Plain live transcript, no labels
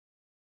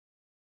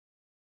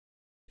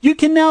You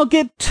can now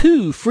get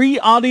 2 free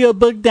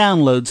audiobook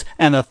downloads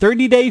and a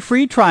 30-day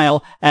free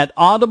trial at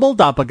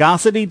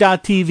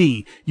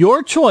audible.bogosity.tv.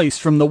 Your choice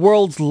from the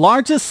world's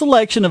largest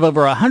selection of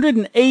over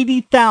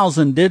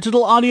 180,000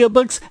 digital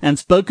audiobooks and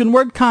spoken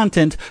word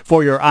content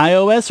for your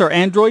iOS or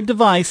Android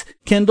device,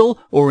 Kindle,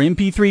 or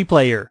MP3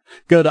 player.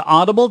 Go to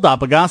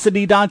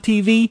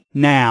audible.bogosity.tv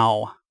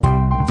now.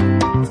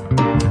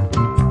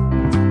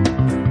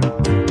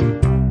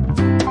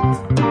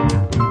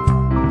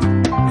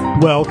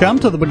 Welcome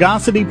to the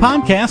Bogosity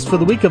Podcast for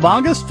the week of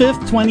August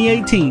 5th,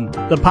 2018.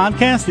 The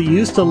podcast that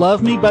used to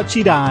love me, but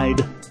she died.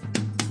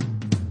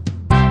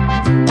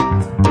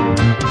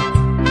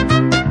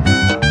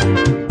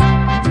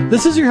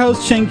 This is your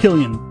host, Shane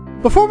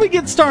Killian. Before we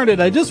get started,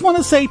 I just want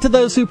to say to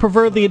those who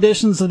prefer the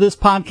editions of this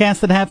podcast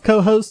that have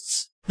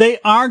co-hosts, they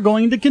are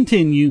going to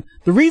continue.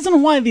 The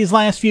reason why these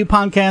last few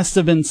podcasts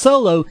have been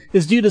solo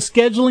is due to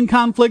scheduling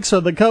conflicts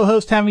or the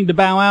co-host having to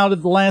bow out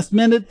at the last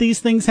minute. These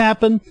things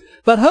happen.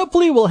 But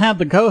hopefully we'll have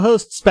the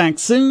co-hosts back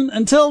soon.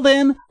 Until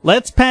then,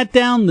 let's pat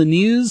down the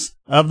news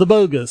of the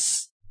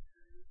bogus.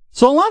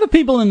 So a lot of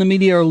people in the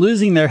media are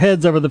losing their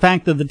heads over the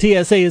fact that the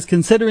TSA is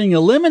considering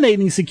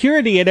eliminating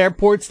security at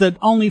airports that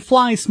only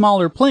fly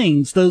smaller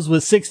planes, those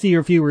with 60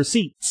 or fewer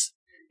seats.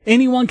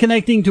 Anyone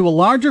connecting to a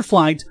larger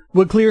flight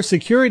would clear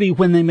security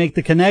when they make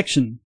the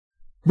connection.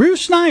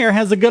 Bruce Schneier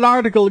has a good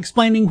article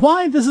explaining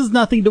why this is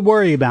nothing to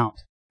worry about.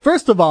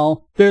 First of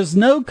all, there's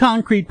no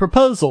concrete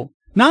proposal.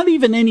 Not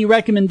even any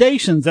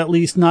recommendations, at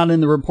least not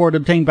in the report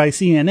obtained by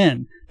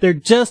CNN. They're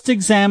just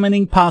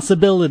examining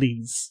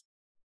possibilities.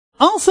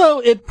 Also,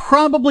 it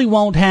probably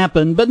won't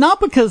happen, but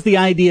not because the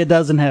idea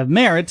doesn't have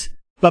merit,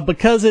 but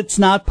because it's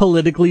not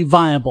politically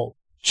viable.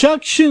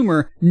 Chuck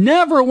Schumer,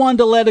 never one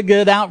to let a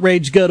good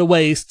outrage go to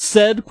waste,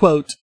 said,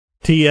 quote,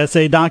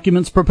 TSA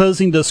documents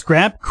proposing to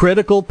scrap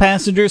critical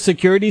passenger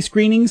security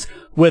screenings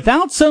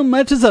without so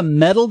much as a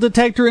metal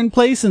detector in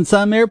place in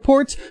some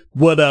airports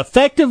would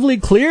effectively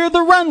clear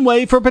the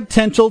runway for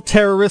potential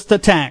terrorist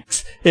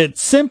attacks. It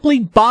simply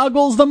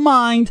boggles the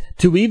mind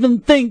to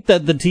even think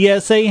that the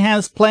TSA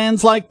has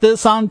plans like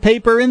this on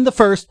paper in the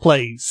first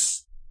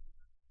place.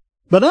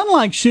 But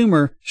unlike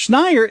Schumer,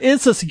 Schneier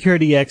is a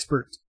security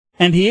expert,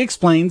 and he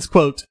explains,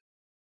 quote,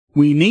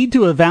 we need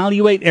to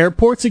evaluate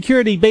airport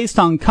security based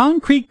on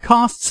concrete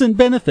costs and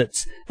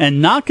benefits,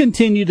 and not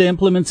continue to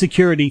implement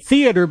security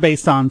theater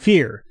based on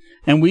fear.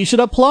 And we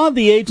should applaud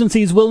the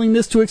agency's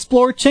willingness to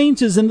explore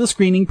changes in the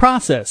screening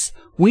process.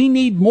 We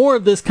need more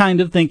of this kind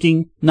of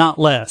thinking, not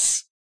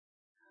less.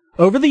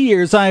 Over the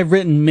years, I have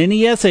written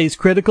many essays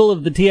critical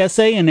of the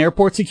TSA and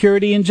airport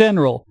security in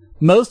general.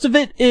 Most of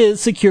it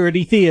is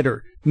security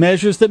theater,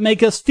 measures that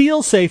make us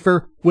feel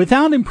safer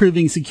without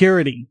improving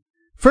security.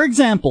 For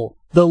example,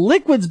 the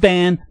liquids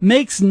ban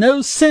makes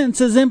no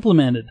sense as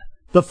implemented.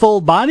 The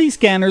full body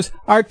scanners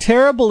are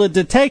terrible at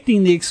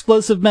detecting the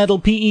explosive metal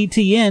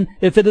PETN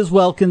if it is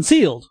well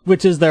concealed,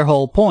 which is their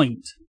whole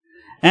point.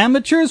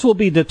 Amateurs will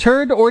be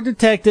deterred or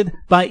detected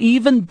by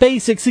even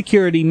basic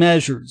security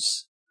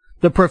measures.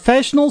 The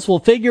professionals will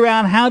figure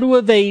out how to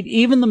evade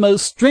even the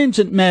most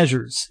stringent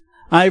measures.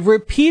 I've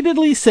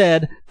repeatedly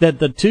said that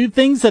the 2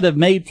 things that have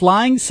made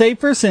flying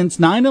safer since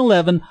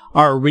 9/11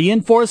 are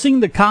reinforcing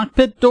the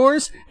cockpit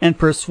doors and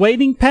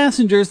persuading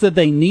passengers that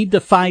they need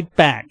to fight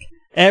back.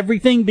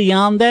 Everything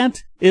beyond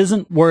that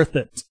isn't worth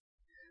it.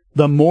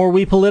 The more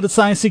we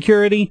politicize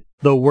security,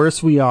 the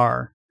worse we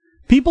are.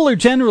 People are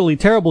generally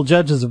terrible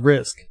judges of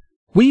risk.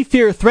 We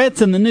fear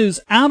threats in the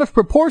news out of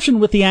proportion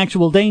with the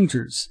actual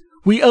dangers.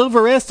 We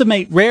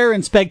overestimate rare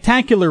and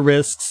spectacular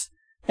risks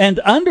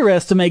and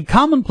underestimate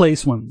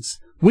commonplace ones.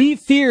 We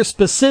fear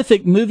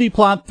specific movie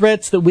plot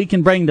threats that we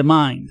can bring to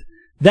mind.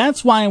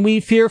 That's why we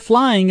fear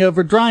flying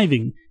over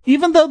driving,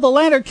 even though the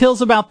latter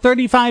kills about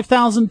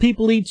 35,000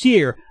 people each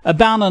year,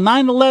 about a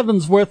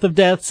 9/11's worth of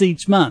deaths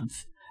each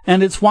month.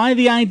 And it's why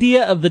the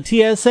idea of the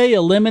TSA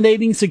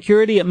eliminating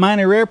security at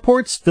minor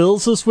airports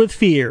fills us with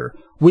fear.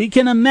 We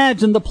can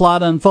imagine the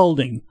plot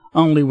unfolding,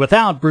 only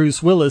without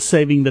Bruce Willis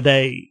saving the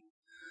day.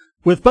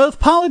 With both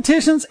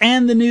politicians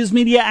and the news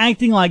media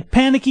acting like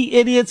panicky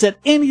idiots at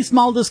any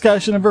small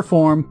discussion of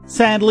reform,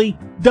 sadly,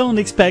 don't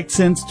expect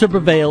sense to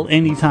prevail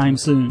anytime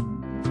soon.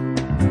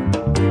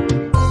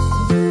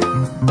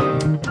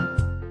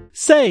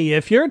 Say,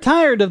 if you're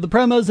tired of the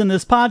promos in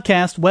this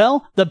podcast,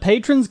 well, the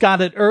patrons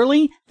got it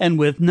early and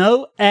with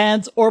no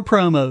ads or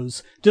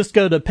promos. Just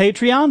go to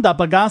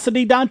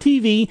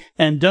patreon.bogosity.tv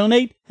and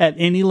donate at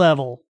any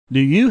level.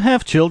 Do you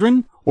have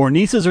children or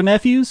nieces or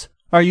nephews?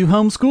 Are you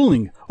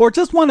homeschooling, or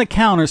just want to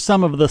counter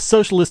some of the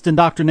socialist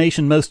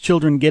indoctrination most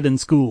children get in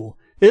school?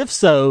 If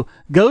so,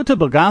 go to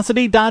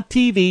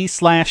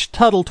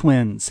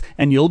bogosity.tv/TuttleTwins,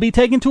 and you'll be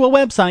taken to a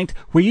website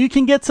where you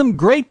can get some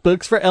great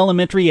books for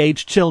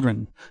elementary-aged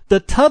children. The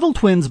Tuttle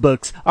Twins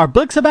books are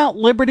books about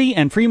liberty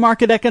and free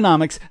market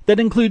economics that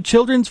include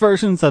children's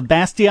versions of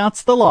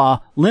Bastiat's The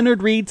Law,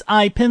 Leonard Read's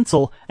I,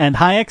 Pencil, and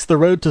Hayek's The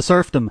Road to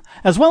Serfdom,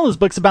 as well as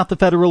books about the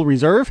Federal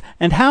Reserve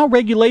and how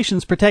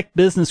regulations protect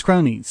business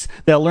cronies.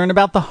 They'll learn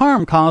about the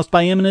harm caused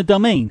by eminent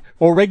domain,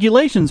 or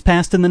regulations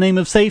passed in the name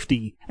of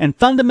safety, and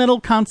fundamental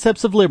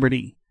concepts of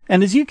liberty.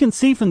 And as you can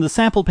see from the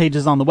sample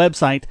pages on the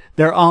website,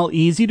 they're all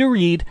easy to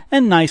read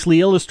and nicely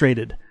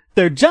illustrated.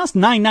 They're just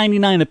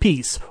 $9.99 a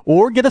piece,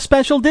 or get a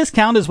special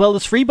discount as well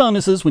as free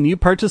bonuses when you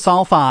purchase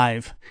all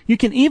 5. You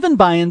can even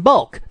buy in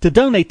bulk to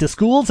donate to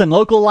schools and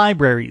local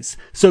libraries.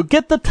 So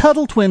get the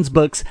Tuttle Twins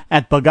books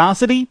at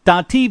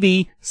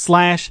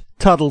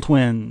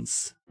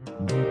bogosity.tv/TuttleTwins.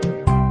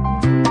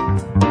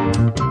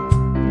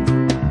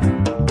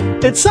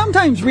 It's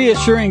sometimes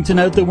reassuring to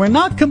note that we're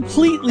not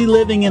completely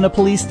living in a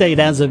police state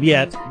as of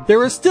yet. There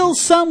are still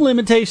some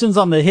limitations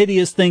on the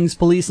hideous things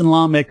police and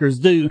lawmakers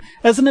do,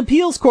 as an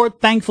appeals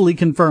court thankfully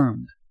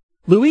confirmed.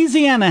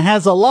 Louisiana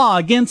has a law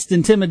against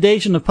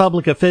intimidation of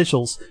public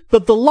officials,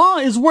 but the law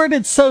is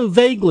worded so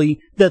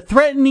vaguely that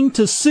threatening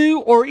to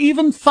sue or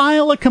even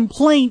file a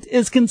complaint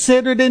is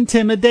considered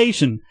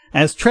intimidation,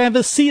 as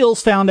Travis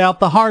Seals found out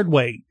the hard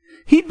way.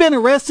 He'd been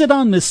arrested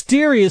on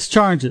mysterious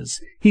charges.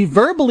 He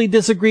verbally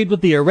disagreed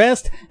with the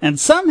arrest, and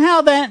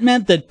somehow that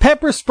meant that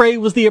pepper spray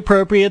was the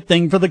appropriate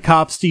thing for the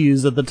cops to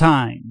use at the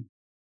time.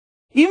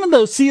 Even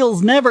though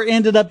Seals never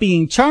ended up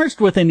being charged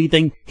with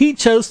anything, he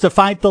chose to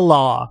fight the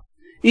law.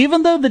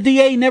 Even though the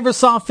DA never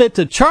saw fit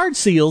to charge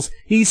Seals,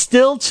 he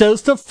still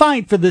chose to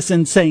fight for this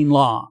insane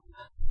law.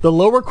 The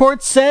lower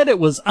court said it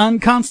was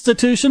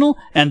unconstitutional,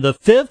 and the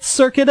Fifth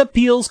Circuit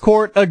Appeals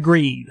Court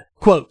agreed.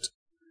 Quote,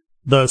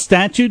 "The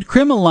statute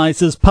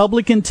criminalizes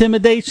public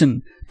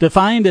intimidation,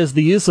 defined as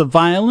the use of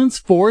violence,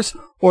 force,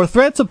 or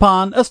threats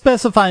upon a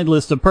specified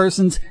list of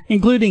persons,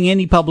 including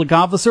any public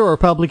officer or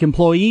public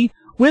employee,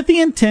 with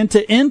the intent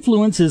to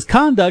influence his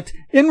conduct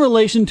in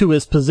relation to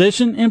his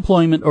position,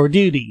 employment, or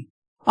duty."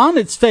 On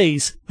its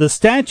face, the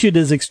statute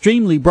is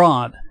extremely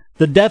broad.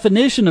 The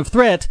definition of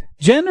threat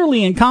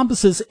generally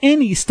encompasses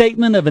any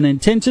statement of an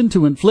intention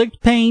to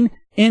inflict pain,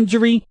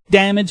 injury,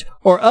 damage,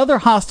 or other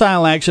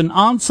hostile action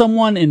on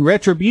someone in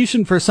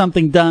retribution for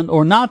something done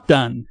or not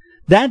done.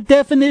 That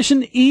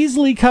definition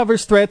easily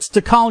covers threats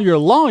to call your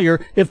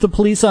lawyer if the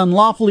police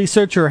unlawfully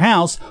search your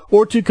house,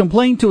 or to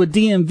complain to a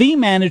DMV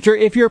manager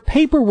if your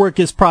paperwork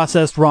is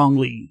processed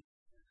wrongly.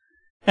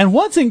 And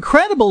what's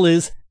incredible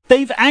is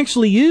they've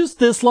actually used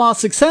this law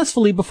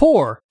successfully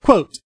before.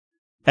 Quote,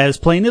 "As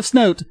plaintiffs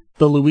note,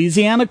 the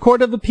Louisiana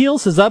Court of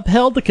Appeals has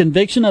upheld the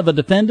conviction of a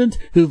defendant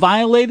who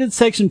violated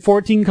Section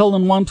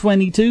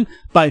 14:122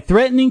 by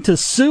threatening to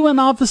sue an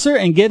officer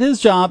and get his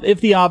job if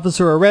the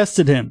officer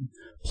arrested him.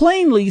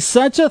 Plainly,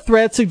 such a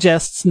threat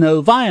suggests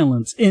no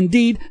violence.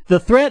 Indeed, the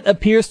threat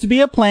appears to be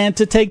a plan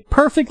to take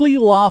perfectly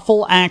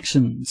lawful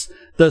actions.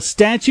 The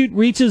statute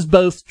reaches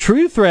both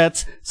true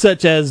threats,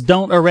 such as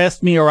 'don't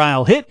arrest me or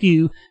I'll hit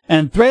you,'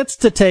 and threats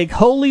to take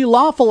wholly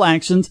lawful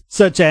actions,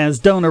 such as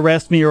 'don't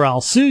arrest me or I'll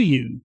sue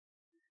you.'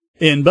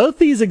 In both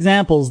these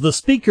examples, the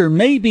speaker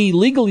may be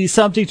legally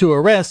subject to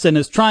arrest and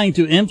is trying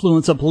to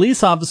influence a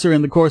police officer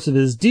in the course of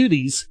his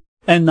duties.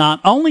 And not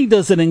only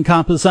does it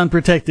encompass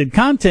unprotected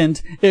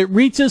content, it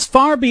reaches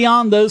far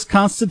beyond those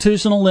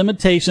constitutional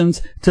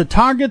limitations to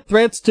target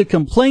threats to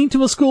complain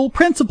to a school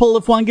principal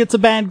if one gets a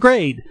bad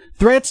grade,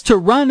 threats to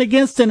run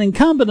against an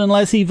incumbent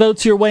unless he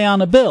votes your way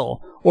on a bill,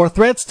 or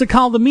threats to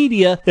call the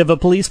media if a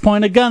police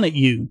point a gun at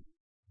you.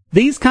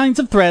 These kinds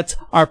of threats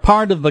are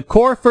part of the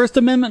core First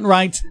Amendment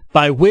rights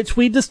by which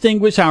we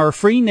distinguish our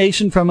free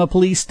nation from a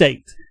police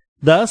state.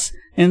 Thus,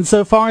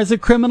 insofar as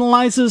it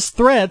criminalizes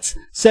threats,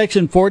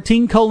 Section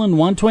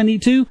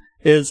 14:122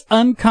 is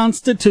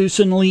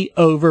unconstitutionally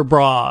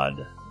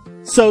overbroad.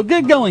 So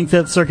good going,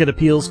 Fifth Circuit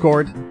Appeals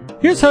Court.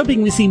 Here's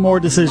hoping we see more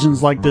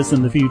decisions like this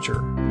in the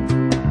future.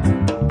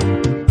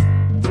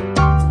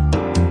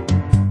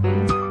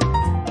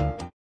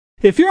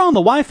 If you're on the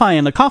Wi-Fi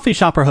in a coffee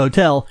shop or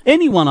hotel,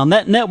 anyone on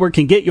that network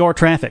can get your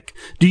traffic.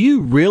 Do you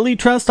really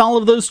trust all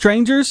of those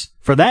strangers?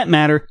 For that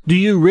matter, do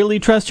you really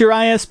trust your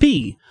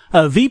ISP?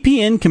 A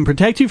VPN can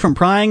protect you from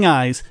prying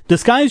eyes,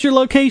 disguise your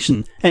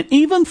location, and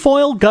even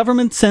foil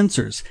government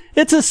censors.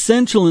 It's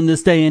essential in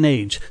this day and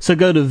age, so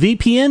go to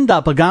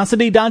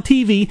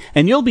vpn.bogosity.tv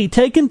and you'll be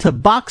taken to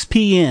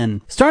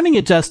BoxPN. Starting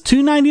at just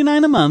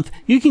 $2.99 a month,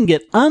 you can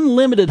get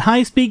unlimited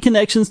high-speed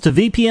connections to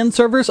VPN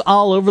servers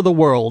all over the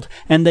world,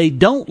 and they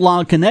don't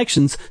log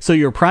connections, so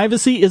your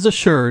privacy is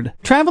assured.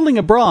 Traveling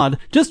abroad,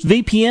 just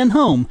VPN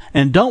home,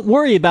 and don't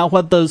worry about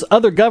what those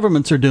other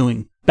governments are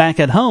doing.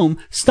 Back at home,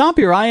 stop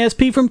your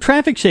ISP from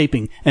traffic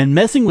shaping and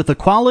messing with the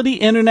quality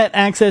internet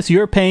access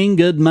you're paying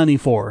good money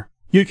for.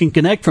 You can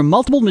connect from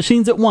multiple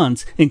machines at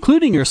once,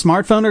 including your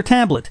smartphone or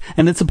tablet,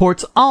 and it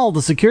supports all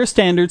the secure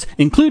standards,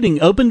 including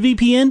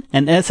OpenVPN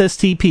and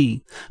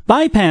SSTP.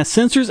 Bypass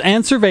sensors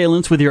and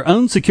surveillance with your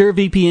own secure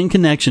VPN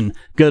connection.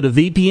 Go to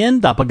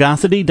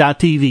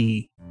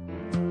vpn.bogosity.tv.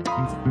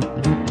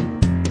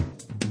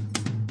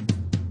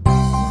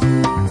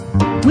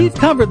 We've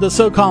covered the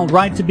so-called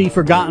right to be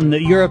forgotten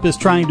that Europe is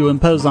trying to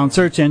impose on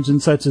search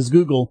engines such as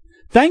Google.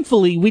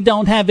 Thankfully, we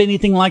don't have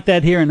anything like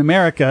that here in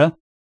America.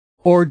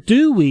 Or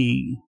do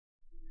we?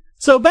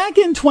 So back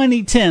in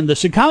 2010, the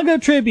Chicago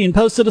Tribune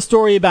posted a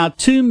story about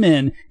two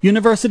men,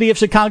 University of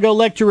Chicago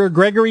lecturer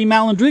Gregory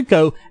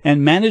Malandruco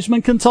and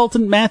management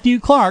consultant Matthew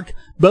Clark,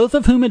 both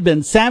of whom had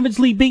been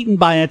savagely beaten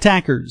by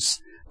attackers.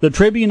 The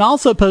Tribune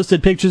also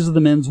posted pictures of the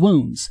men's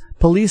wounds.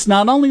 Police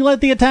not only let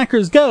the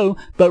attackers go,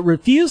 but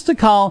refused to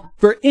call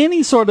for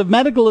any sort of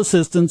medical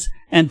assistance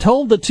and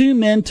told the two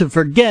men to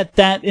forget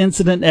that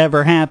incident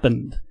ever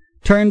happened.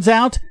 Turns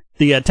out,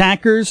 the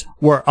attackers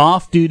were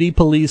off-duty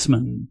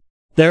policemen.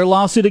 Their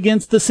lawsuit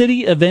against the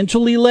city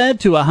eventually led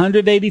to a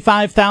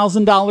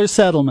 $185,000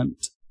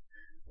 settlement.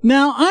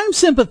 Now, I'm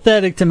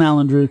sympathetic to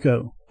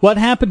Malandruco. What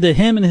happened to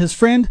him and his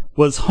friend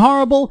was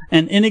horrible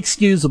and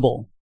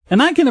inexcusable.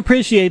 And I can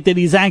appreciate that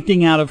he's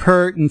acting out of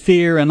hurt and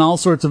fear and all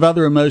sorts of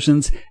other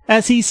emotions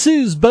as he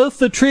sues both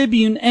the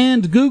Tribune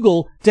and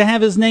Google to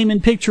have his name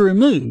and picture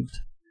removed.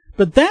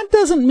 But that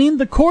doesn't mean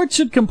the court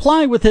should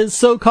comply with his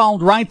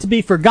so-called right to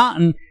be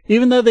forgotten,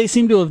 even though they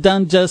seem to have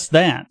done just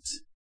that.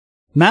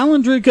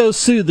 Malandruco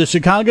sued the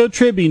Chicago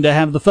Tribune to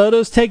have the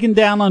photos taken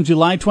down on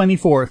July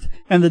 24th,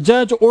 and the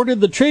judge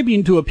ordered the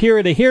Tribune to appear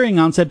at a hearing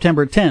on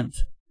September 10th.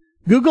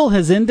 Google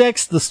has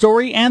indexed the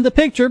story and the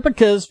picture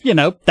because,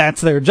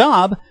 that's their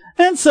job,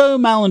 and so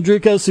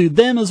Malandruco sued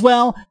them as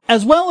well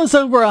as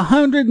over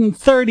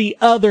 130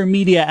 other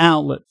media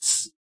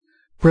outlets.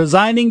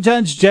 Presiding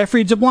Judge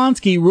Jeffrey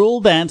Jablonski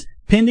ruled that,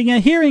 pending a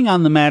hearing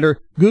on the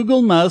matter,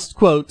 Google must,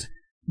 quote,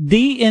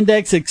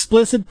 de-index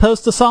explicit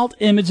post-assault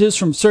images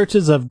from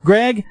searches of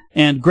Greg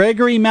and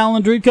Gregory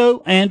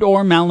Malandruco and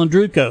or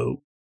Malandruco.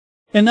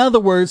 In other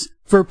words,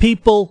 for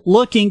people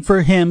looking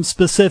for him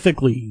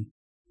specifically.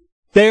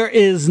 There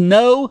is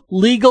no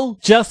legal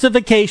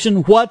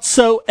justification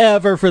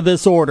whatsoever for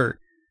this order,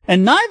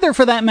 and neither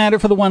for that matter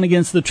for the one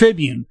against the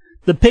Tribune.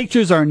 The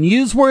pictures are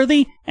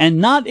newsworthy and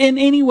not in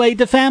any way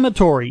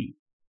defamatory.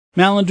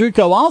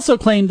 Malandruco also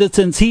claimed that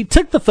since he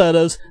took the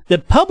photos,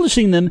 that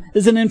publishing them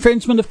is an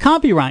infringement of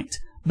copyright.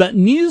 But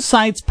news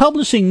sites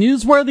publishing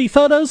newsworthy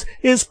photos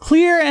is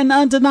clear and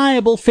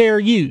undeniable fair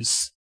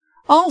use.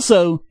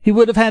 Also, he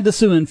would have had to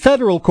sue in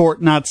federal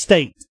court, not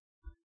state.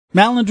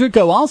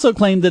 Malandruco also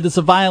claimed that it's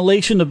a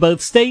violation of both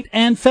state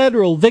and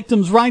federal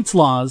victims' rights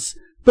laws.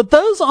 But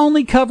those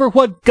only cover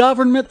what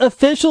government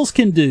officials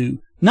can do,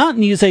 not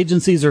news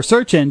agencies or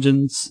search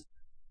engines.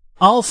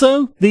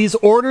 Also, these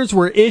orders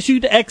were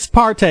issued ex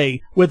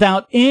parte,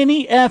 without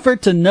any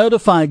effort to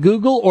notify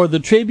Google or the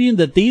Tribune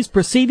that these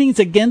proceedings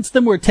against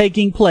them were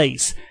taking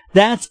place.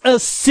 That's a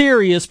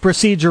serious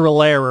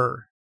procedural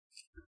error.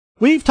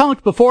 We've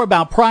talked before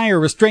about prior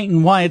restraint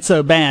and why it's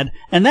so bad,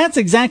 and that's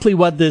exactly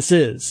what this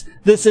is.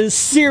 This is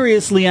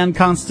seriously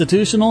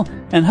unconstitutional,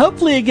 and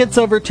hopefully it gets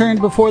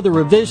overturned before the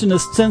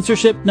revisionist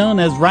censorship known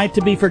as right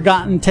to be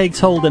forgotten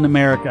takes hold in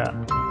America.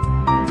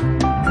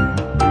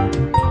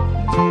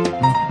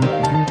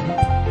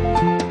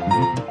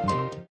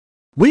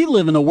 We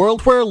live in a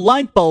world where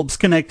light bulbs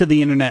connect to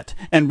the internet,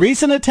 and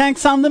recent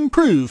attacks on them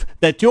prove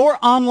that your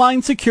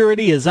online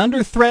security is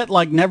under threat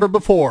like never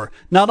before.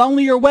 Not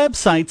only your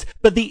websites,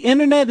 but the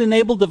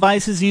internet-enabled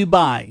devices you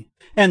buy.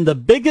 And the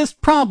biggest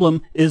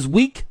problem is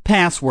weak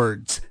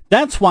passwords.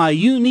 That's why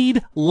you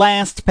need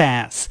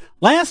LastPass.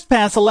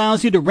 LastPass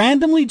allows you to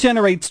randomly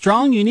generate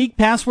strong, unique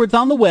passwords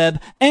on the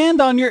web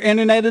and on your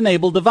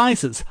internet-enabled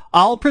devices,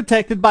 all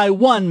protected by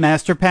one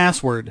master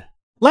password.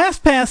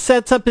 LastPass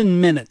sets up in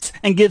minutes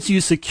and gives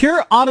you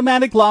secure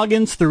automatic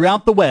logins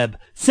throughout the web,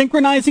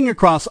 synchronizing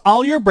across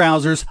all your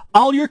browsers,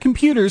 all your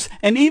computers,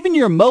 and even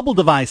your mobile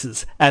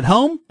devices, at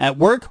home, at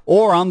work,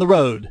 or on the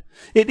road.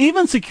 It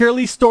even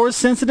securely stores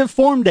sensitive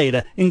form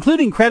data,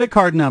 including credit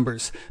card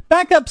numbers,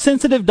 backup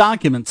sensitive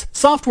documents,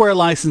 software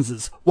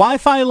licenses,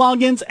 Wi-Fi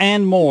logins,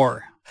 and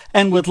more.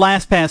 And with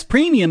LastPass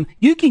Premium,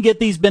 you can get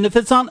these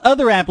benefits on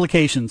other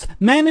applications,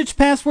 manage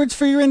passwords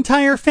for your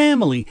entire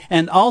family,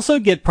 and also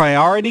get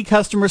priority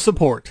customer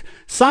support.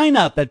 Sign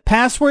up at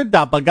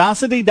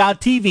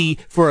password.bogosity.tv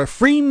for a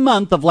free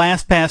month of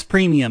LastPass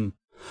Premium.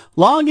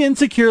 Log in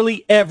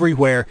securely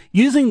everywhere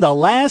using the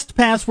last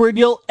password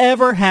you'll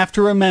ever have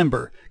to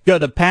remember. Go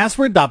to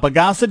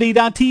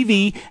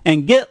password.bogosity.tv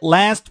and get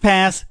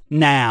LastPass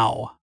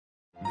now.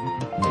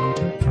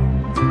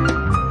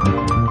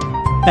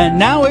 And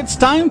now it's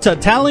time to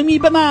tally me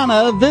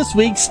banana, this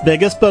week's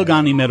biggest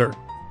bogon emitter.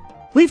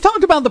 We've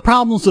talked about the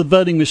problems with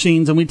voting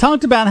machines, and we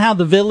talked about how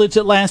the Village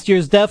at last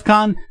year's DEF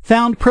CON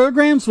found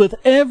programs with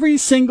every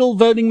single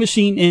voting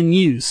machine in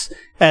use.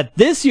 At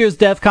this year's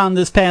DEF CON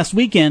this past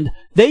weekend,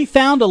 they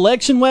found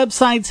election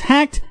websites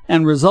hacked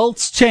and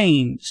results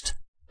changed.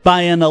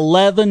 by an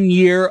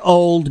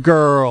 11-year-old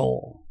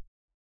girl.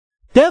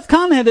 DEF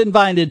CON had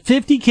invited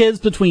 50 kids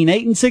between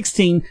 8 and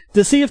 16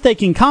 to see if they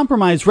can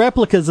compromise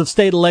replicas of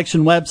state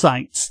election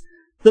websites.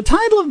 The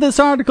title of this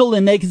article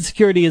in Naked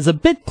Security is a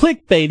bit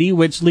clickbaity,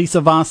 which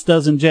Lisa Voss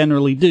doesn't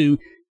generally do.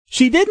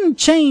 She didn't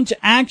change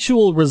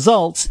actual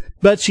results,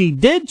 but she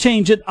did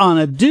change it on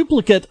a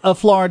duplicate of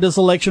Florida's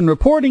election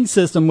reporting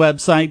system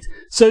website,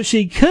 so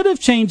she could have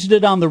changed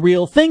it on the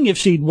real thing if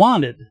she'd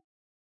wanted.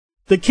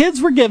 The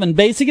kids were given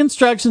basic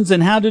instructions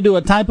in how to do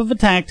a type of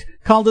attack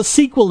called a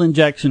SQL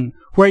injection,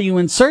 where you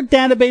insert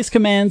database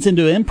commands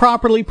into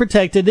improperly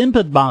protected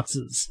input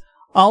boxes.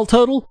 All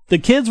total, the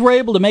kids were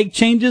able to make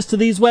changes to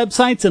these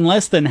websites in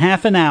less than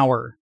half an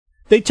hour.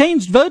 They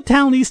changed vote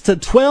tallies to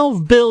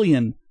 12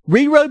 billion,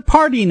 rewrote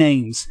party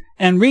names,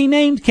 and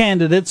renamed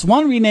candidates,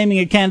 one renaming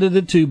a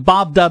candidate to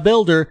Bob Da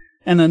Builder,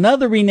 and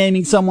another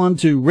renaming someone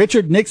to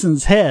Richard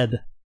Nixon's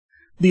head.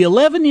 The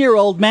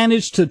 11-year-old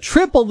managed to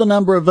triple the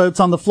number of votes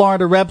on the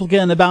Florida replica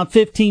in about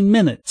 15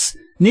 minutes.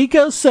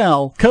 Nico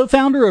Sell,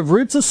 co-founder of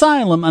Roots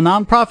Asylum, a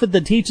nonprofit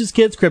that teaches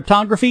kids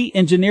cryptography,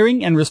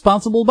 engineering, and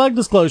responsible bug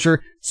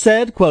disclosure,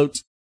 said,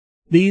 quote,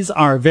 "These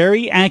are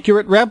very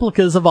accurate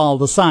replicas of all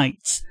the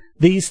sites.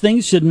 These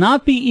things should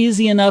not be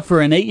easy enough for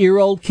an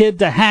 8-year-old kid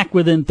to hack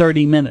within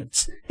 30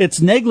 minutes.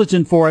 It's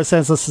negligent for us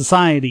as a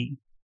society."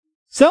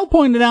 Sell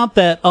pointed out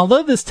that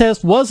although this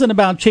test wasn't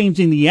about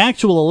changing the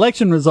actual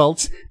election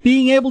results,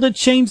 being able to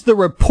change the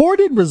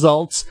reported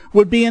results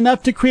would be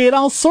enough to create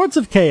all sorts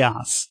of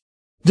chaos.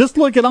 Just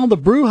look at all the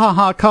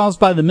brouhaha caused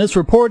by the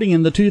misreporting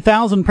in the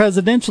 2000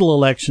 presidential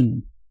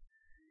election.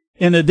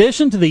 In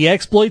addition to the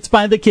exploits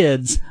by the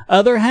kids,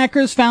 other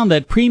hackers found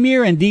that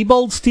Premier and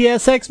Diebold's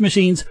TSX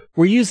machines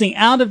were using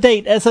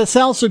out-of-date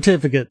SSL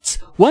certificates.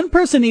 One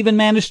person even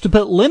managed to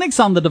put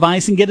Linux on the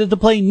device and get it to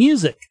play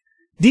music.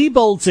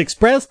 Diebold's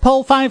Express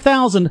Poll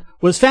 5000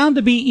 was found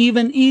to be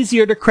even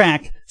easier to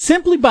crack,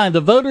 simply by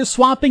the voter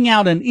swapping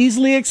out an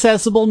easily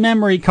accessible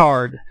memory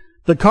card.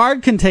 The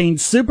card contained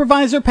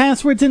supervisor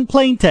passwords in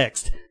plain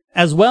text,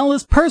 as well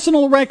as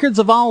personal records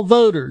of all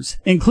voters,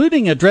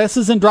 including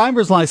addresses and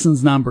driver's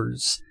license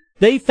numbers.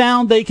 They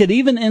found they could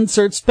even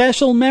insert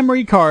special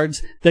memory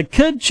cards that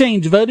could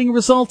change voting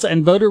results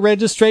and voter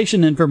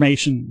registration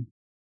information.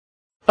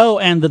 Oh,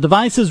 and the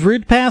device's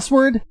root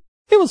password?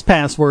 It was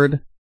password,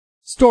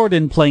 stored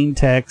in plain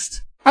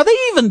text. Are they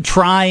even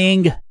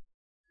trying?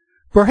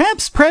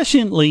 Perhaps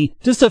presciently,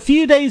 just a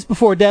few days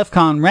before DEF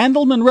CON,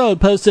 Randall Monroe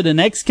posted an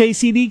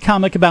XKCD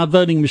comic about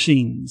voting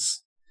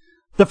machines.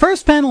 The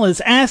first panel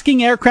is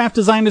asking aircraft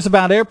designers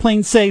about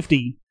airplane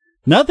safety.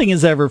 Nothing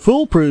is ever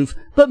foolproof,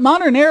 but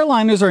modern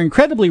airliners are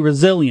incredibly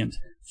resilient.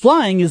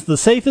 Flying is the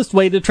safest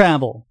way to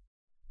travel.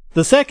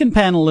 The second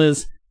panel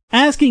is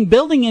asking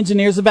building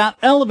engineers about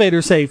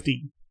elevator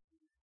safety.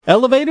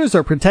 Elevators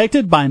are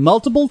protected by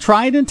multiple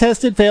tried and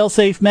tested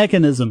fail-safe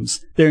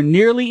mechanisms. They're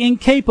nearly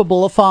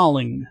incapable of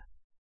falling.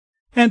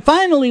 And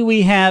finally,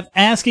 we have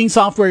asking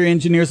software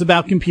engineers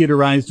about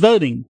computerized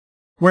voting,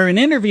 where an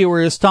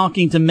interviewer is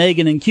talking to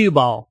Megan and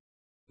Q-Ball.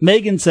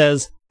 Megan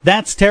says,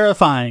 "That's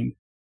terrifying."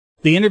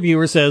 The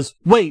interviewer says,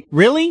 "Wait,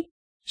 really?"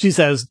 She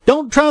says,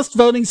 "Don't trust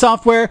voting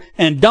software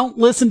and don't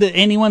listen to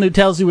anyone who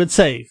tells you it's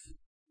safe."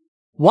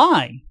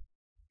 Why?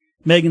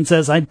 Megan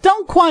says, "I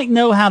don't quite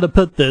know how to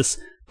put this,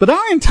 but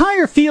our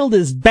entire field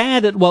is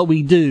bad at what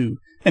we do,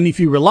 and if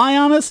you rely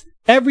on us,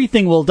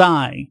 everything will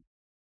die."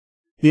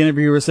 The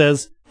interviewer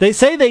says, "They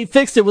say they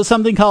fixed it with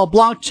something called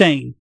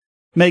blockchain."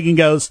 Megan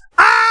goes,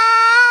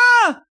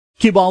 "Ah!"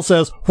 Q-Ball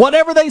says,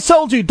 "Whatever they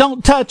sold you,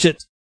 don't touch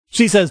it."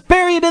 She says,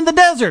 "Bury it in the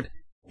desert."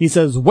 He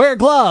says, "Wear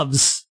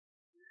gloves."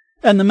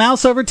 And the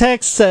mouse over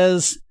text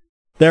says,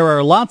 "There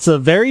are lots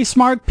of very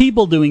smart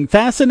people doing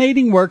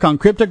fascinating work on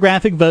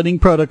cryptographic voting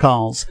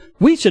protocols.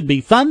 We should be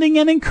funding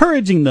and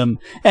encouraging them,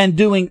 and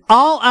doing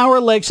all our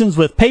elections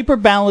with paper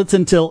ballots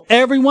until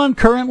everyone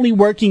currently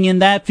working in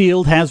that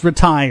field has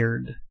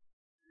retired."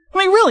 I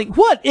mean, really,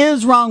 what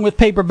is wrong with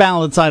paper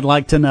ballots, I'd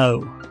like to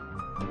know?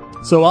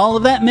 So all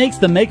of that makes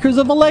the makers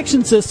of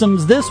election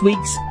systems this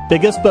week's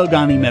biggest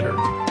bogon emitter.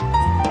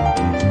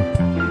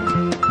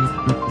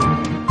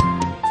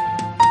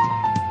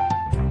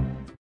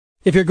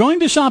 If you're going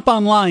to shop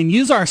online,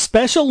 use our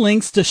special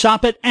links to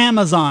shop at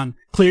Amazon.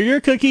 Clear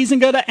your cookies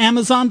and go to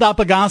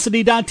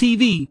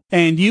amazon.bogosity.tv,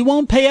 and you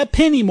won't pay a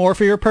penny more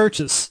for your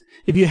purchase.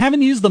 If you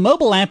haven't used the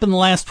mobile app in the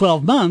last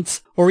 12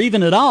 months, or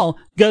even at all,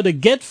 go to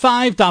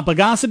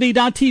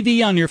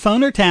get5.bogosity.tv on your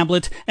phone or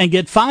tablet and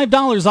get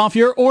 $5 off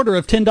your order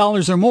of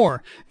 $10 or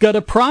more. Go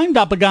to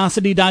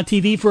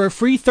prime.bogosity.tv for a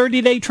free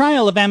 30-day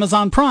trial of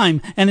Amazon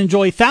Prime and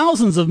enjoy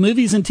thousands of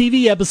movies and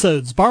TV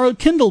episodes, borrowed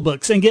Kindle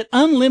books, and get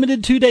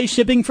unlimited 2-day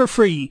shipping for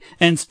free.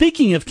 And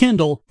speaking of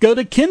Kindle, go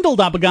to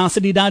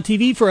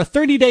kindle.bogosity.tv for a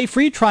 30-day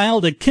free trial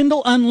to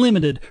Kindle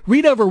Unlimited.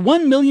 Read over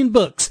 1 million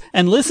books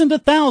and listen to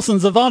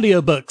thousands of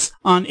audiobooks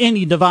on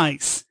any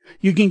device.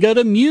 You can go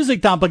to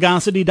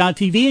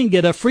music.bogosity.tv and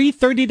get a free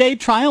 30-day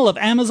trial of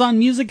Amazon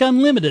Music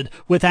Unlimited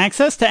with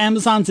access to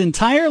Amazon's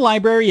entire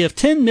library of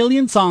 10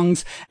 million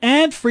songs,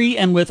 ad-free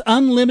and with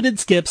unlimited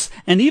skips,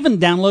 and even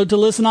download to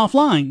listen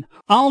offline.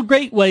 All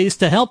great ways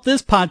to help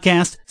this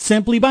podcast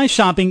simply by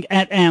shopping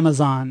at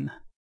Amazon.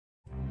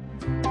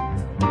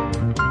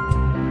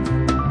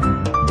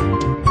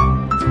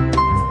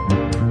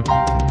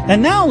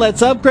 And now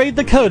let's upgrade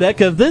the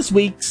codec of this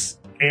week's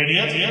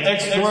Idiot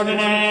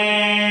Extraordinaire.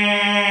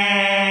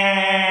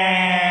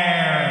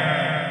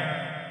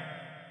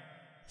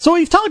 So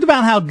we've talked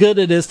about how good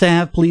it is to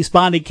have police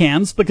body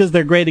cams because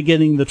they're great at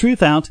getting the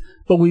truth out,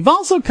 but we've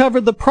also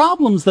covered the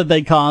problems that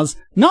they cause,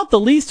 not the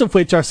least of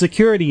which are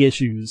security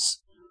issues.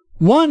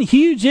 One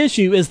huge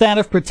issue is that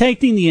of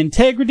protecting the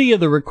integrity of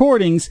the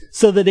recordings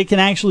so that it can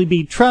actually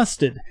be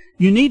trusted.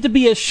 You need to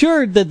be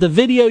assured that the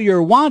video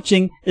you're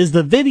watching is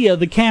the video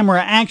the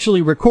camera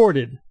actually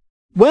recorded.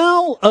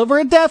 Well, over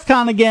at DEF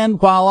CON again,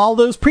 while all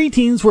those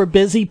preteens were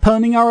busy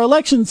pwning our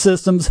election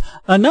systems,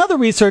 another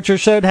researcher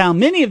showed how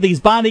many of these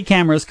body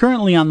cameras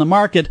currently on the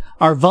market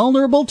are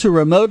vulnerable to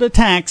remote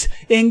attacks,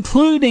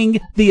 including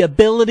the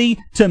ability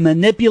to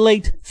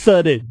manipulate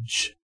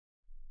footage.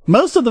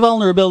 Most of the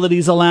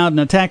vulnerabilities allowed an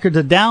attacker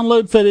to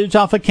download footage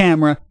off a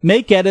camera,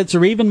 make edits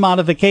or even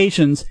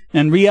modifications,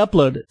 and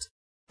re-upload it.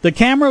 The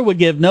camera would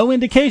give no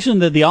indication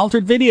that the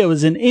altered video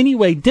is in any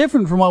way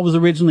different from what was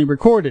originally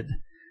recorded.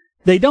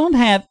 They don't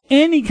have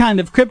any kind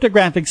of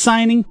cryptographic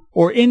signing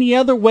or any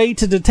other way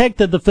to detect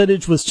that the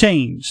footage was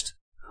changed.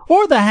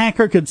 Or the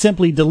hacker could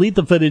simply delete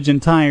the footage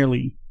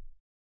entirely.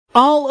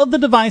 All of the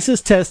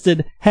devices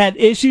tested had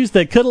issues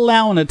that could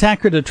allow an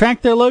attacker to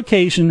track their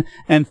location,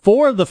 and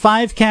 4 of the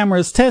 5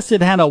 cameras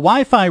tested had a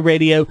Wi-Fi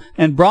radio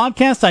and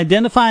broadcast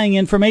identifying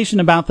information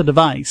about the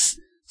device.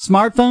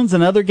 Smartphones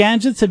and other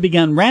gadgets had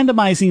begun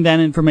randomizing that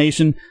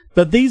information,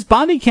 but these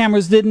body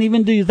cameras didn't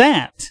even do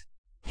that.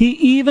 He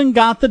even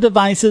got the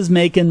device's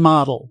make and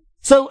model.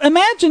 So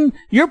imagine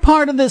you're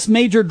part of this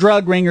major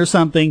drug ring or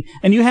something,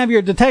 and you have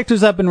your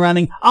detectors up and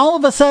running. All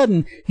of a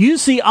sudden, you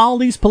see all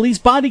these police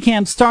body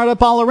cams start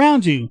up all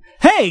around you.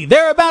 Hey,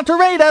 they're about to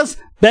raid us!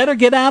 Better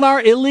get out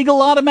our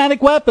illegal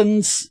automatic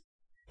weapons!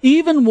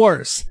 Even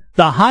worse,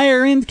 the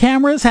higher-end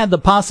cameras had the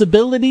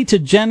possibility to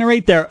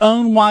generate their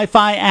own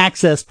Wi-Fi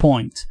access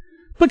point.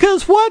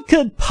 Because what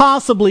could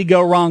possibly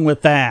go wrong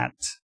with that?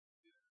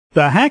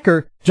 The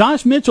hacker,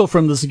 Josh Mitchell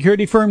from the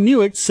security firm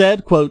Nuix,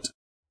 said, quote,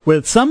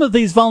 "With some of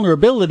these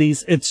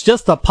vulnerabilities, it's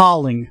just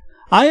appalling.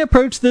 I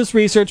approached this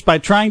research by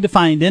trying to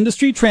find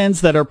industry trends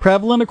that are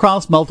prevalent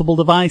across multiple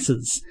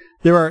devices.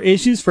 There are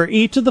issues for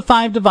each of the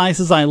 5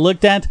 devices I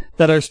looked at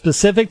that are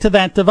specific to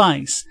that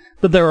device,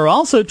 but there are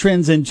also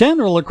trends in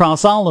general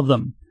across all of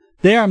them.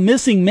 They are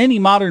missing many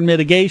modern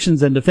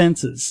mitigations and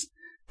defenses.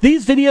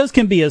 These videos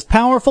can be as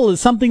powerful as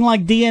something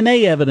like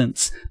DNA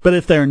evidence, but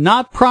if they're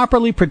not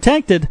properly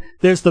protected,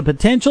 there's the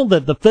potential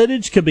that the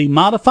footage could be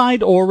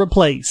modified or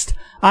replaced.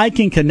 I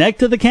can connect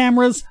to the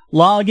cameras,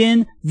 log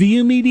in,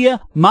 view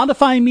media,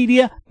 modify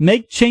media,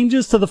 make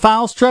changes to the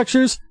file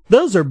structures.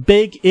 Those are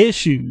big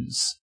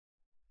issues."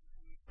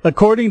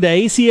 According to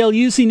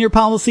ACLU Senior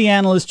Policy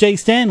Analyst Jay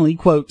Stanley,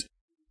 quote,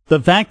 "The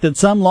fact that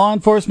some law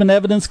enforcement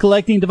evidence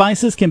collecting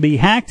devices can be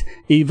hacked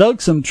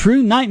evokes some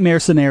true nightmare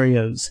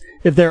scenarios.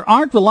 If there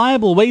aren't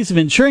reliable ways of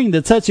ensuring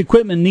that such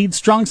equipment needs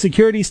strong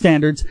security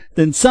standards,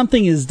 then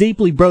something is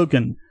deeply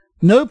broken.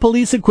 No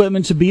police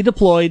equipment should be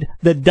deployed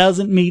that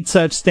doesn't meet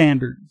such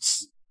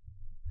standards."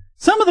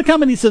 Some of the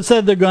companies have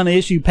said they're going to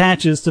issue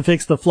patches to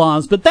fix the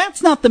flaws, but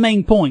that's not the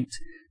main point.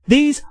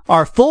 These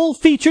are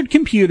full-featured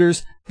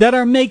computers that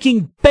are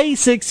making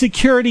basic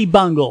security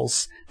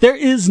bungles. There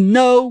is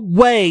no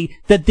way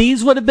that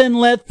these would have been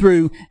let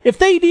through if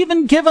they'd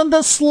even given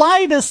the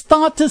slightest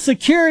thought to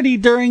security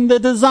during the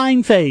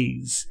design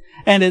phase.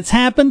 And it's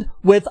happened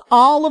with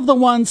all of the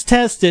ones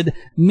tested,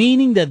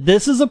 meaning that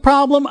this is a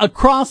problem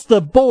across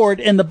the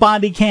board in the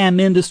body cam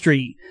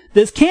industry.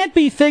 This can't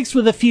be fixed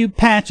with a few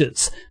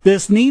patches.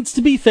 This needs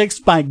to be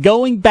fixed by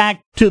going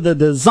back to the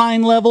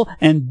design level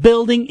and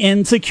building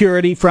in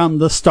security from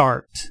the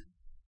start.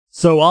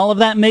 So all of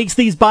that makes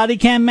these body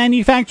cam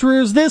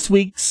manufacturers this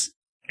week's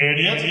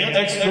Idiot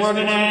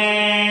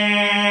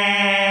Extraordinaire.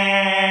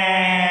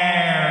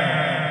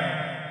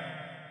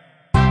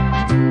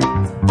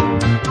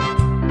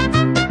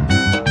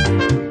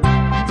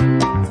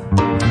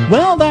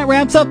 Well, that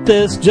wraps up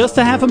this just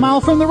a half a mile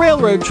from the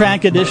railroad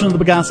track edition of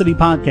the Bogosity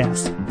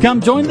podcast.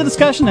 Come join the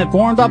discussion at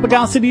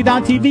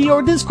forum.bogosity.tv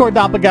or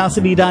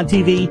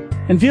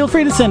discord.bogosity.tv, and feel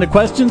free to send a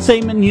question,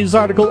 statement, news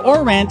article,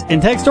 or rant in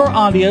text or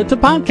audio to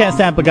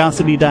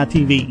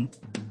podcast@bogosity.tv.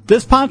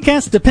 This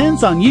podcast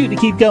depends on you to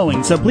keep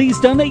going, so please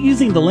donate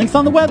using the links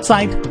on the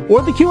website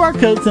or the QR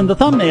codes in the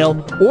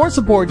thumbnail, or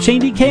support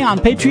Shane DK on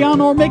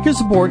Patreon or Maker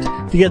Support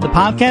to get the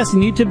podcast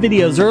and YouTube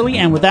videos early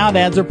and without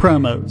ads or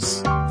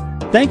promos.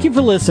 Thank you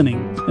for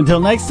listening. Until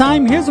next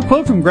time, here's a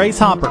quote from Grace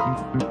Hopper.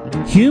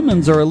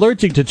 "Humans are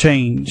allergic to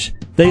change.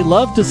 They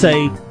love to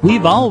say,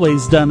 'We've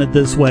always done it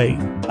this way.'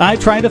 I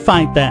try to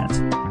fight that.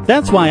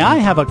 That's why I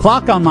have a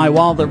clock on my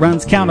wall that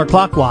runs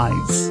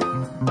counterclockwise.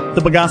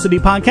 The Bogosity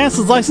podcast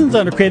is licensed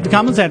under Creative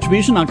Commons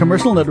Attribution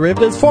Non-Commercial No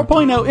Derivatives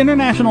 4.0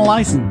 International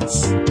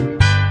License.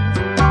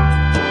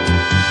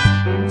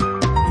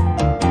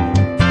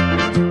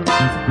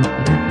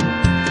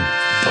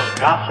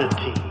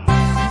 Bogosity.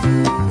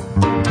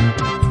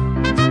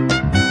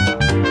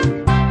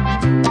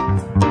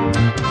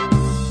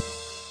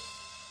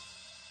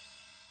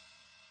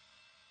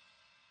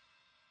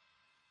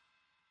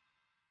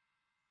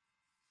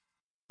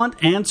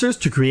 Want answers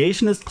to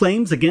creationist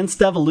claims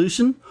against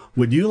evolution?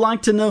 Would you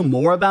like to know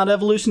more about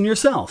evolution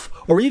yourself,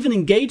 or even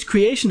engage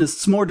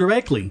creationists more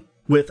directly,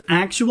 with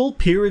actual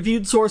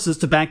peer-reviewed sources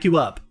to back you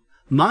up?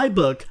 My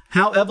book,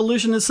 How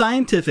Evolution is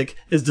Scientific,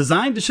 is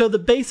designed to show the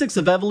basics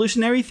of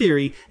evolutionary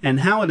theory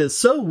and how it is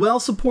so well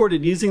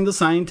supported using the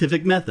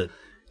scientific method.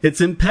 It's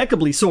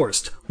impeccably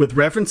sourced, with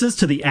references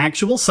to the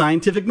actual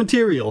scientific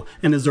material,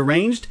 and is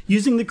arranged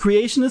using the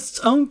creationists'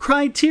 own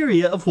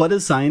criteria of what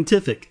is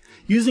scientific.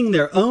 Using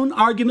their own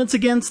arguments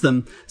against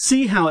them,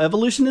 see how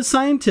evolution is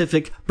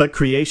scientific, but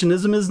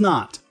creationism is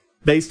not,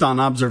 based on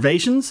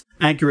observations,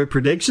 accurate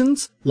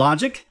predictions,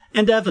 logic,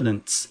 and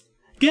evidence.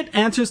 Get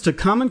answers to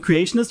common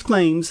creationist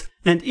claims,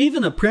 and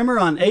even a primer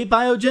on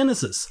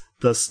abiogenesis,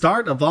 the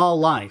start of all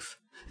life.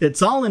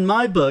 It's all in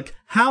my book,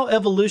 How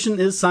Evolution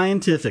is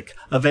Scientific,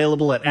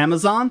 available at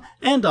Amazon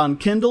and on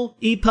Kindle,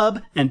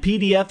 EPUB, and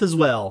PDF as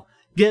well.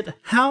 Get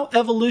How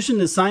Evolution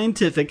is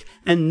Scientific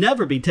and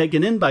never be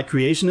taken in by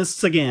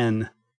creationists again.